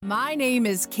My name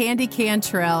is Candy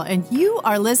Cantrell, and you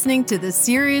are listening to the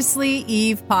Seriously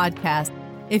Eve podcast.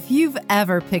 If you've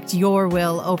ever picked your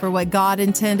will over what God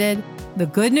intended, the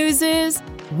good news is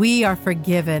we are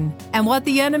forgiven. And what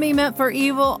the enemy meant for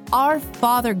evil, our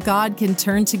Father God can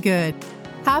turn to good.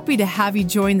 Happy to have you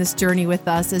join this journey with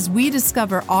us as we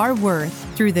discover our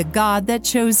worth through the God that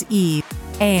chose Eve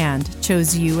and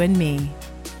chose you and me.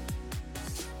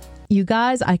 You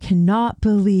guys, I cannot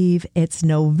believe it's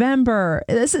November.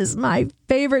 This is my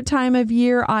favorite time of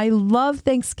year. I love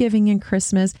Thanksgiving and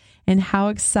Christmas, and how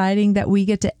exciting that we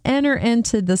get to enter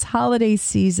into this holiday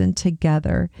season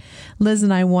together. Liz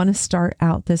and I want to start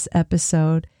out this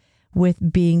episode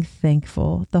with being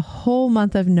thankful. The whole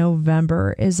month of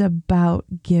November is about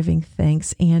giving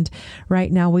thanks. And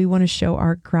right now we want to show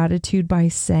our gratitude by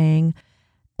saying,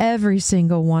 every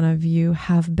single one of you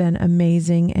have been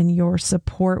amazing, and your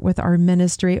support with our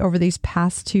ministry over these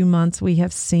past 2 months, we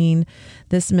have seen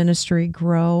this ministry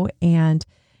grow, and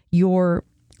your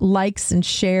likes and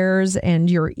shares and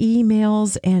your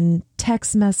emails and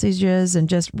text messages and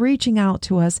just reaching out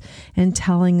to us and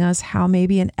telling us how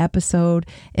maybe an episode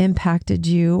impacted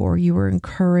you or you were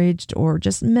encouraged or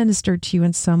just ministered to you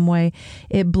in some way.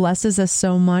 It blesses us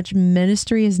so much.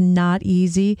 Ministry is not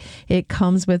easy. It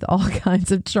comes with all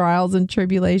kinds of trials and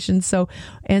tribulations. So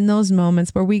in those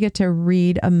moments where we get to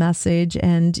read a message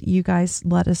and you guys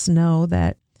let us know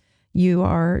that you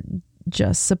are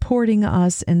just supporting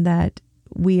us and that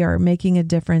we are making a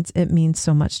difference, it means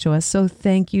so much to us. So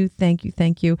thank you, thank you,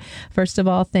 thank you. First of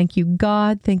all, thank you,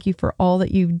 God. Thank you for all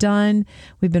that you've done.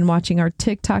 We've been watching our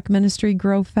TikTok ministry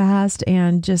grow fast,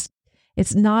 and just,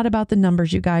 it's not about the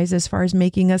numbers, you guys, as far as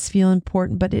making us feel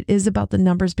important, but it is about the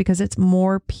numbers because it's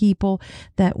more people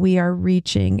that we are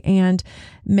reaching. And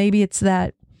maybe it's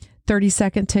that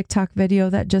 30-second TikTok video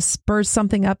that just spurs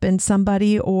something up in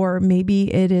somebody, or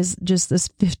maybe it is just this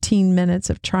 15 minutes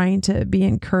of trying to be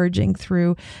encouraging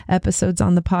through episodes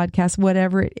on the podcast.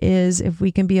 Whatever it is, if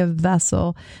we can be a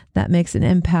vessel that makes an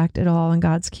impact at all in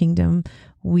God's kingdom,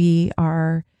 we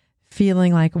are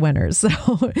feeling like winners. So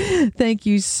thank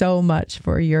you so much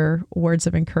for your words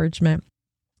of encouragement.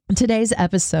 Today's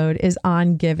episode is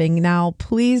on giving. Now,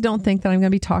 please don't think that I'm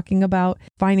going to be talking about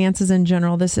finances in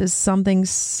general. This is something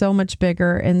so much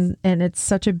bigger, and it's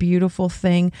such a beautiful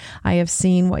thing. I have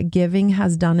seen what giving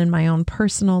has done in my own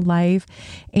personal life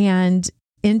and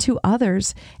into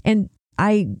others. And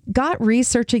I got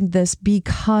researching this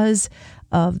because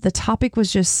of the topic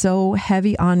was just so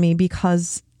heavy on me,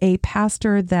 because a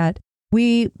pastor that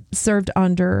we served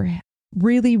under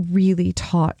really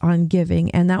taught on giving.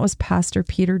 And that was Pastor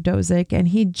Peter Dosick. And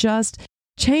he just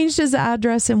changed his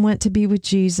address and went to be with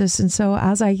Jesus. And so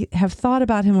as I have thought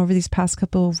about him over these past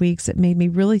couple of weeks, it made me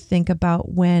really think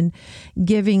about when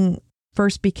giving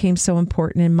first became so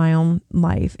important in my own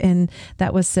life. And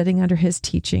that was sitting under his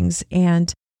teachings.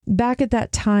 And back at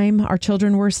that time, our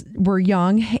children were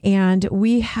young, and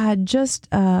we had just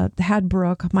had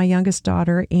Brooke, my youngest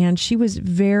daughter, and she was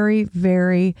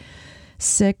very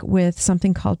sick with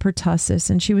something called pertussis,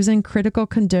 and she was in critical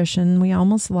condition. We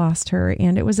almost lost her,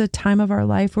 and it was a time of our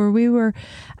life where we were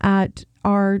at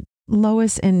our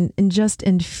lowest and just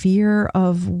in fear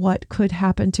of what could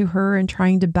happen to her and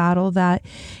trying to battle that.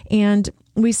 And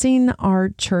we seen our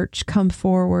church come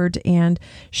forward and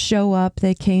show up.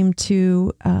 They came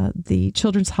to the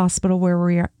children's hospital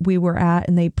where we were at,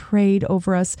 and they prayed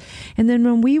over us. And then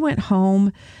when we went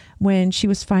home, when she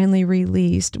was finally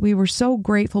released, we were so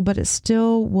grateful, but it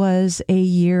still was a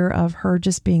year of her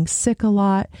just being sick a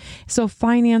lot. So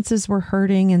finances were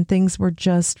hurting and things were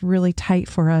just really tight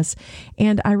for us.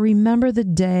 And I remember the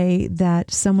day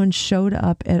that someone showed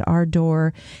up at our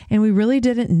door, and we really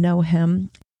didn't know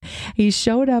him. He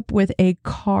showed up with a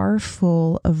car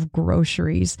full of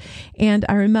groceries. And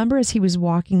I remember as he was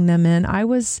walking them in,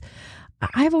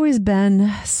 I've always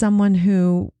been someone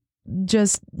who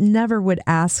just never would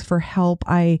ask for help.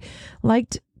 I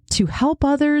liked to help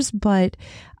others, but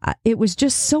it was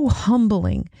just so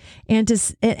humbling, and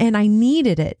I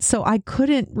needed it. So I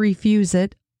couldn't refuse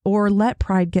it or let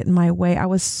pride get in my way. I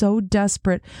was so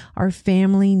desperate. Our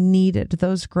family needed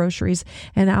those groceries,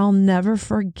 and I'll never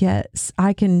forget.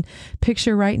 I can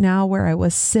picture right now where I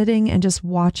was sitting and just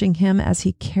watching him as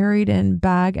he carried in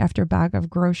bag after bag of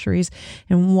groceries,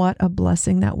 and what a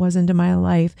blessing that was into my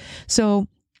life. So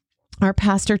our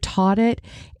pastor taught it,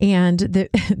 and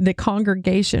the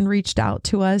congregation reached out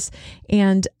to us.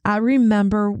 And I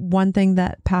remember one thing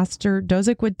that Pastor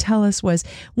Dosick would tell us was,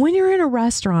 when you're in a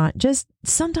restaurant,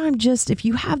 sometimes if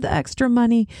you have the extra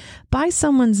money, buy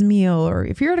someone's meal, or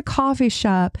if you're at a coffee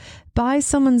shop, buy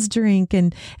someone's drink.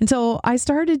 And so I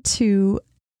started to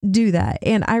do that.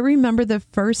 And I remember the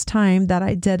first time that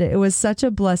I did it, it was such a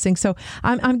blessing. So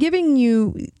I'm giving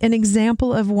you an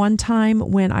example of one time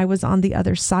when I was on the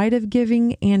other side of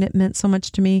giving and it meant so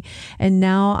much to me. And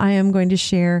now I am going to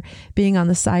share being on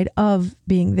the side of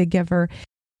being the giver.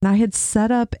 And I had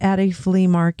set up at a flea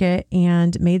market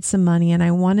and made some money, and I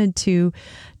wanted to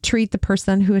treat the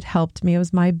person who had helped me. It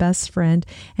was my best friend.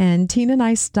 And Tina and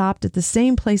I stopped at the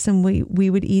same place, and we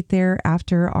would eat there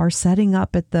after our setting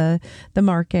up at the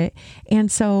market.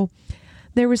 And so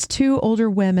there was two older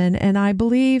women, and I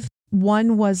believe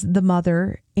one was the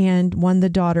mother and one the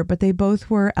daughter, but they both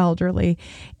were elderly.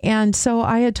 And so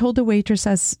I had told the waitress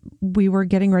as we were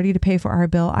getting ready to pay for our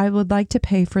bill, I would like to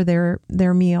pay for their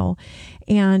meal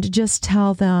and just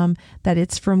tell them that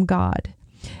it's from God.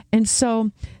 And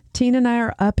so Tina and I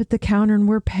are up at the counter and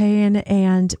we're paying,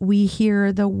 and we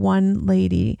hear the one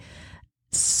lady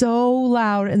so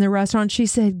loud in the restaurant. She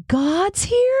said, "God's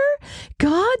here,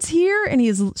 God's here." And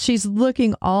she's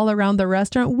looking all around the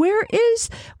restaurant. Where is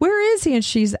he? And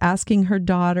she's asking her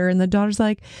daughter, and the daughter's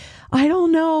like, "I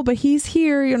don't know, but he's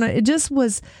here." You know, it just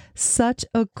was such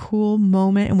a cool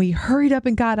moment. And we hurried up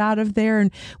and got out of there,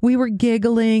 and we were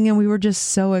giggling, and we were just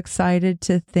so excited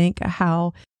to think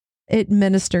how it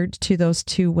ministered to those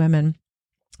two women.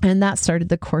 And that started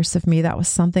the course of me. That was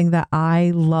something that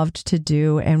I loved to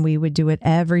do. And we would do it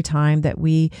every time that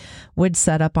we would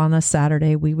set up on a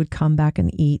Saturday. We would come back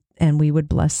and eat, and we would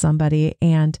bless somebody.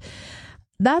 And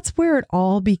that's where it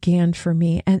all began for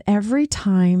me. And every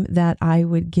time that I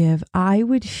would give, I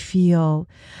would feel,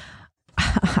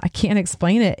 I can't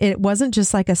explain it. It wasn't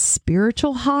just like a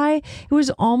spiritual high. It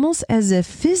was almost as if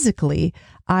physically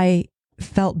I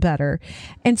felt better.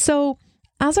 And so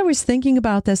as I was thinking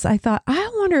about this, I thought,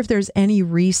 I wonder if there's any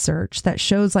research that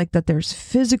shows like that there's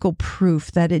physical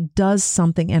proof that it does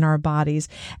something in our bodies.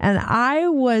 And I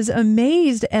was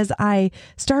amazed as I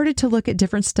started to look at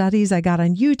different studies. I got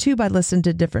on YouTube, I listened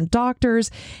to different doctors,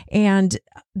 and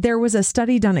there was a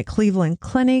study done at Cleveland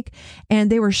Clinic, and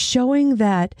they were showing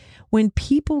that when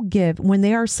people give, when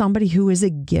they are somebody who is a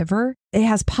giver, it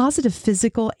has positive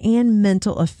physical and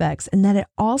mental effects, and that it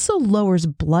also lowers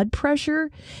blood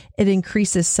pressure. It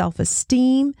increases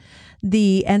self-esteem.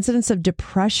 The incidence of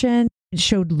depression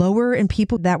showed lower in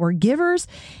people that were givers,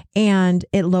 and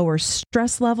it lowers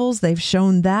stress levels. They've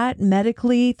shown that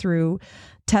medically through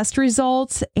test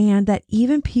results, and that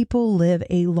even people live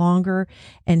a longer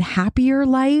and happier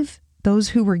life, those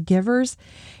who were givers.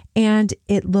 And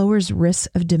it lowers risk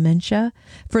of dementia.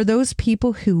 For those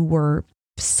people who were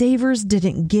savers,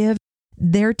 didn't give,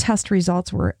 their test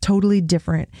results were totally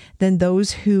different than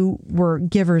those who were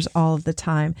givers all of the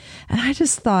time. And I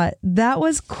just thought that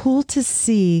was cool to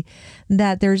see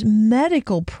that there's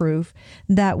medical proof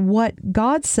that what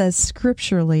God says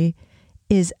scripturally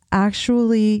is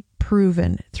actually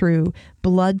proven through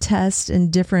blood tests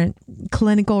and different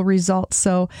clinical results.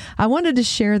 So I wanted to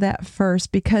share that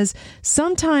first, because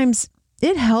sometimes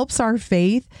it helps our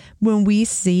faith when we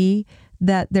see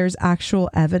that there's actual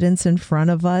evidence in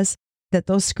front of us, that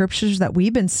those scriptures that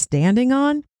we've been standing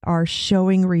on are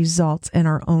showing results in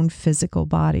our own physical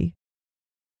body.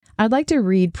 I'd like to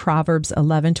read Proverbs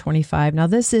 11:25. Now,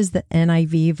 this is the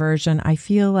NIV version. I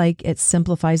feel like it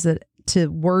simplifies it to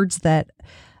words that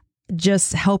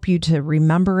just help you to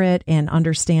remember it and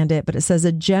understand it. But it says,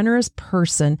 "A generous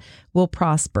person will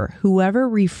prosper. Whoever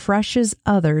refreshes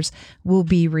others will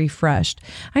be refreshed."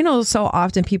 I know so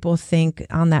often people think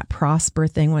on that prosper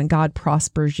thing, when God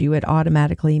prospers you, it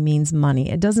automatically means money.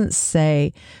 It doesn't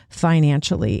say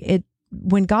financially.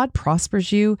 When God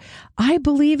prospers you, I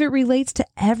believe it relates to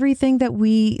everything that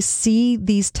we see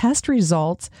these test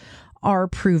results are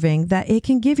proving, that it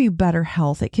can give you better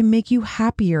health. It can make you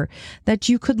happier, that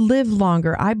you could live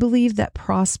longer. I believe that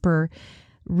prosper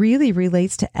really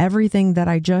relates to everything that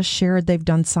I just shared. They've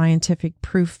done scientific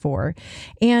proof for.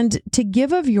 And to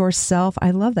give of yourself, I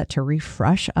love that, to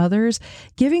refresh others.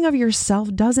 Giving of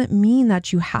yourself doesn't mean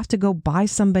that you have to go buy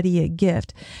somebody a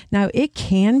gift. Now, it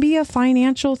can be a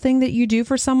financial thing that you do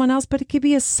for someone else, but it could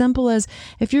be as simple as,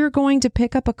 if you're going to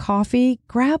pick up a coffee,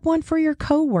 grab one for your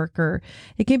coworker.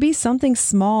 It can be something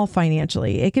small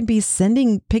financially. It can be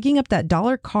picking up that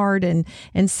dollar card and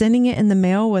sending it in the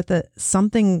mail with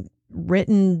something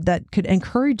written that could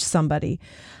encourage somebody.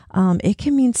 It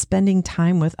can mean spending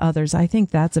time with others. I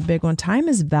think that's a big one. Time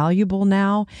is valuable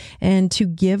now, and to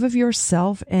give of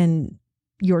yourself and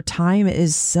your time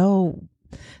is so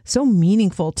so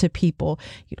meaningful to people.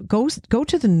 Go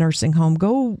to the nursing home,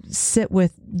 go sit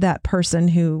with that person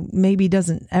who maybe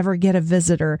doesn't ever get a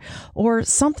visitor, or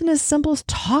something as simple as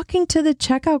talking to the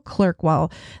checkout clerk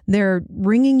while they're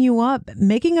ringing you up,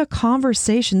 making a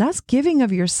conversation. That's giving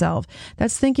of yourself.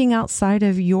 That's thinking outside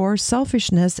of your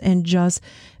selfishness and just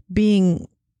being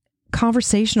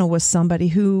conversational with somebody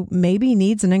who maybe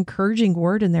needs an encouraging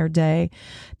word in their day,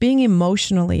 being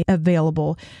emotionally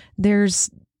available. There's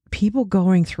people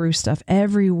going through stuff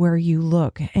everywhere you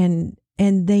look, and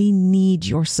they need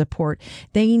your support.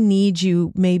 They need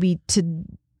you maybe to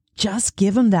just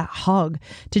give them that hug,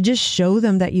 to just show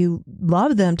them that you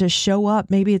love them, to show up.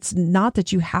 Maybe it's not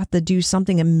that you have to do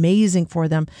something amazing for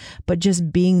them, but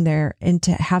just being there and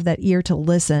to have that ear to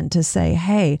listen, to say,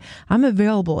 hey, I'm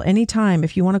available anytime.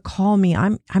 If you want to call me,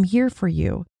 I'm here for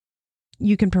you.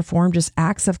 You can perform just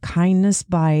acts of kindness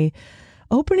by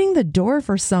opening the door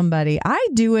for somebody. I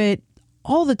do it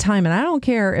all the time, and I don't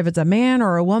care if it's a man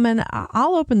or a woman.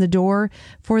 I'll open the door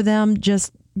for them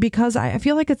just because I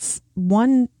feel like it's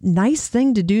one nice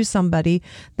thing to do somebody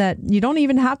that you don't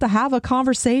even have to have a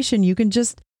conversation. You can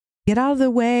just get out of the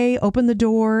way, open the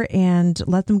door, and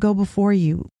let them go before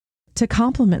you. To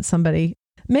compliment somebody,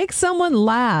 make someone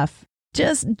laugh,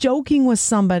 just joking with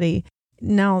somebody.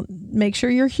 Now, make sure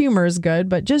your humor is good,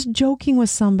 but just joking with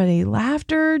somebody.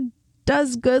 Laughter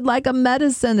does good like a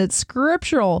medicine. It's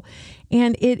scriptural,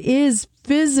 and it is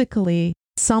physically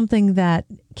something that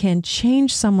can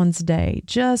change someone's day.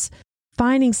 Just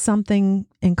finding something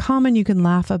in common you can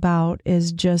laugh about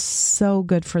is just so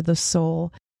good for the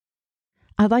soul.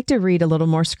 I'd like to read a little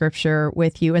more scripture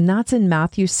with you, and that's in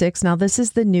Matthew 6. Now, this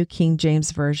is the New King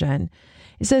James Version.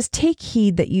 It says, "Take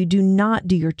heed that you do not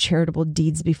do your charitable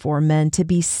deeds before men to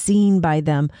be seen by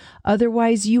them.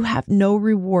 Otherwise, you have no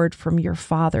reward from your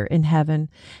Father in heaven.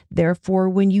 Therefore,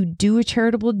 when you do a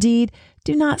charitable deed,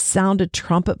 do not sound a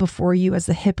trumpet before you as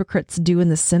the hypocrites do in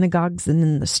the synagogues and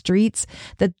in the streets,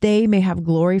 that they may have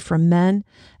glory from men.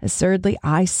 Assuredly,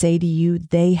 I say to you,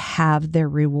 they have their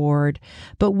reward.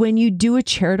 But when you do a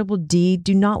charitable deed,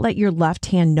 do not let your left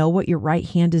hand know what your right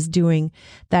hand is doing,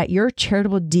 that your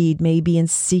charitable deed may be in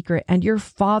secret, and your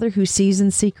Father who sees in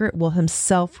secret will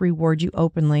himself reward you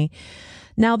openly."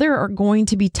 Now, there are going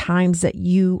to be times that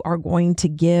you are going to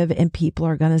give and people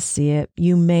are going to see it.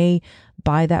 You may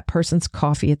buy that person's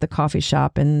coffee at the coffee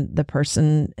shop and the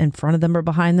person in front of them or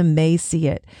behind them may see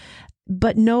it.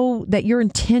 But know that your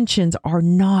intentions are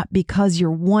not because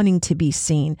you're wanting to be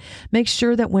seen. Make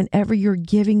sure that whenever you're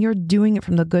giving, you're doing it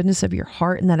from the goodness of your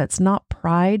heart and that it's not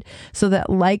pride, so that,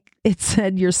 like it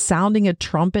said, you're sounding a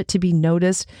trumpet to be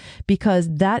noticed, because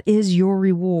that is your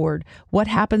reward. What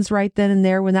happens right then and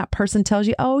there when that person tells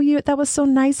you, oh, that was so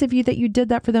nice of you that you did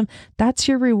that for them. That's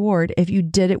your reward if you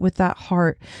did it with that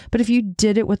heart. But if you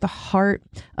did it with the heart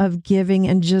of giving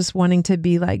and just wanting to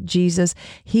be like Jesus,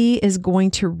 he is going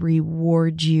to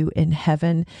reward you in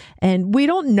heaven. And we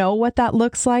don't know what that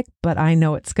looks like, but I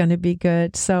know it's going to be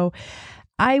good. So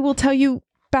I will tell you,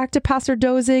 back to Pastor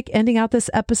Dozick, ending out this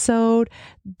episode,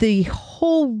 the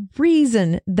whole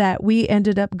reason that we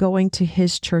ended up going to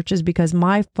his church is because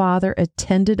my father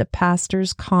attended a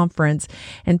pastor's conference,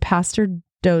 and Pastor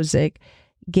Dozick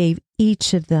gave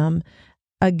each of them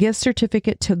a gift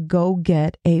certificate to go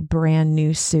get a brand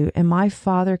new suit. And my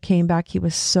father came back. He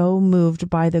was so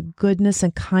moved by the goodness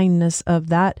and kindness of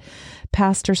that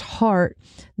pastor's heart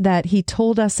that he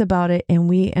told us about it. And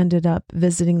we ended up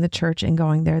visiting the church and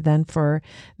going there then for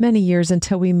many years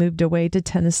until we moved away to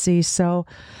Tennessee. So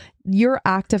your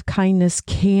act of kindness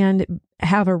can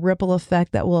have a ripple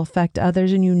effect that will affect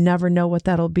others, and you never know what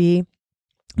that'll be.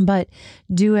 But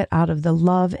do it out of the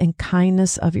love and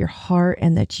kindness of your heart,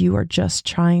 and that you are just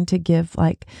trying to give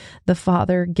like the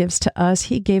Father gives to us.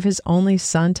 He gave his only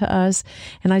Son to us.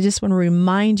 And I just want to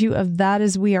remind you of that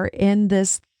as we are in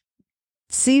this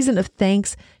season of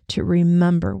thanks, to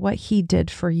remember what he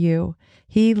did for you.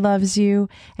 He loves you.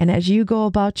 And as you go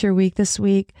about your week this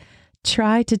week,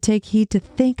 try to take heed to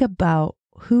think about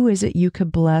who is it you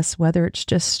could bless, whether it's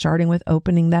just starting with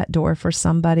opening that door for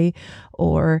somebody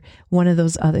or one of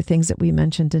those other things that we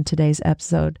mentioned in today's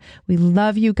episode. We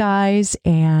love you guys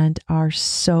and are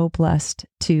so blessed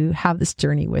to have this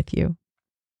journey with you.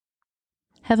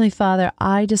 Heavenly Father,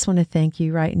 I just want to thank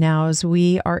you right now as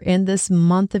we are in this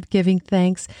month of giving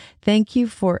thanks. Thank you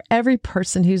for every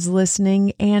person who's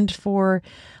listening and for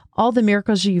all the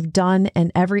miracles you've done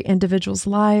in every individual's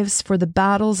lives, for the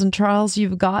battles and trials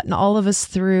you've gotten all of us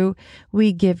through.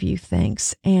 We give you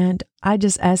thanks. And I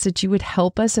just ask that you would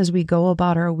help us as we go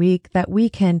about our week, that we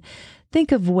can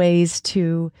think of ways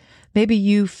to, maybe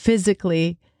you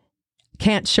physically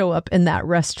can't show up in that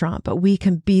restaurant, but we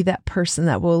can be that person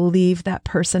that will leave that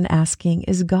person asking,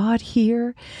 is God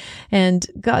here? And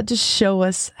God, just show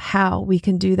us how we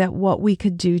can do that, what we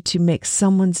could do to make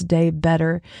someone's day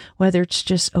better, whether it's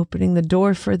just opening the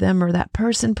door for them or that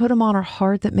person, put them on our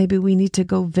heart that maybe we need to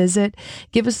go visit.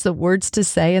 Give us the words to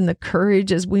say and the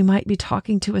courage as we might be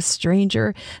talking to a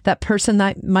stranger, that person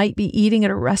that might be eating at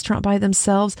a restaurant by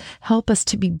themselves. Help us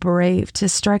to be brave, to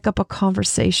strike up a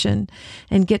conversation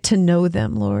and get to know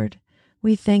them, Lord.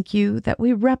 We thank you that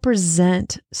we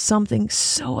represent something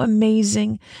so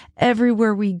amazing.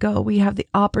 Everywhere we go, we have the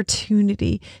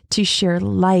opportunity to share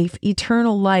life,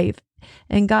 eternal life.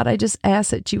 And God, I just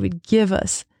ask that you would give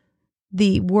us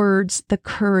the words, the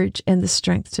courage, and the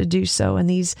strength to do so. In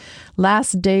these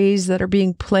last days that are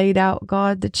being played out,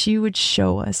 God, that you would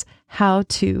show us how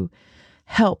to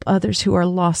help others who are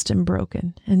lost and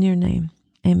broken. In your name,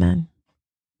 amen.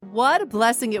 What a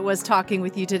blessing it was talking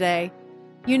with you today.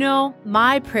 You know,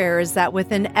 my prayer is that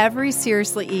within every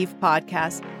Seriously Eve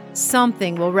podcast,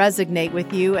 something will resonate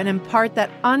with you and impart that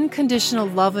unconditional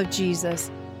love of Jesus.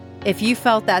 If you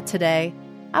felt that today,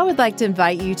 I would like to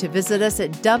invite you to visit us at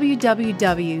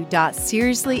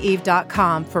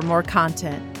www.seriouslyeve.com for more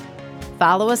content.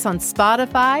 Follow us on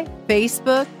Spotify,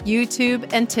 Facebook,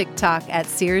 YouTube, and TikTok at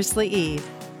Seriously Eve.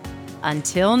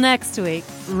 Until next week,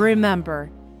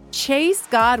 remember, chase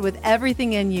God with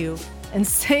everything in you and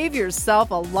save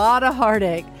yourself a lot of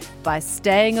heartache by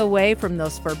staying away from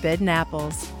those forbidden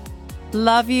apples.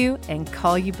 Love you and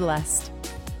call you blessed.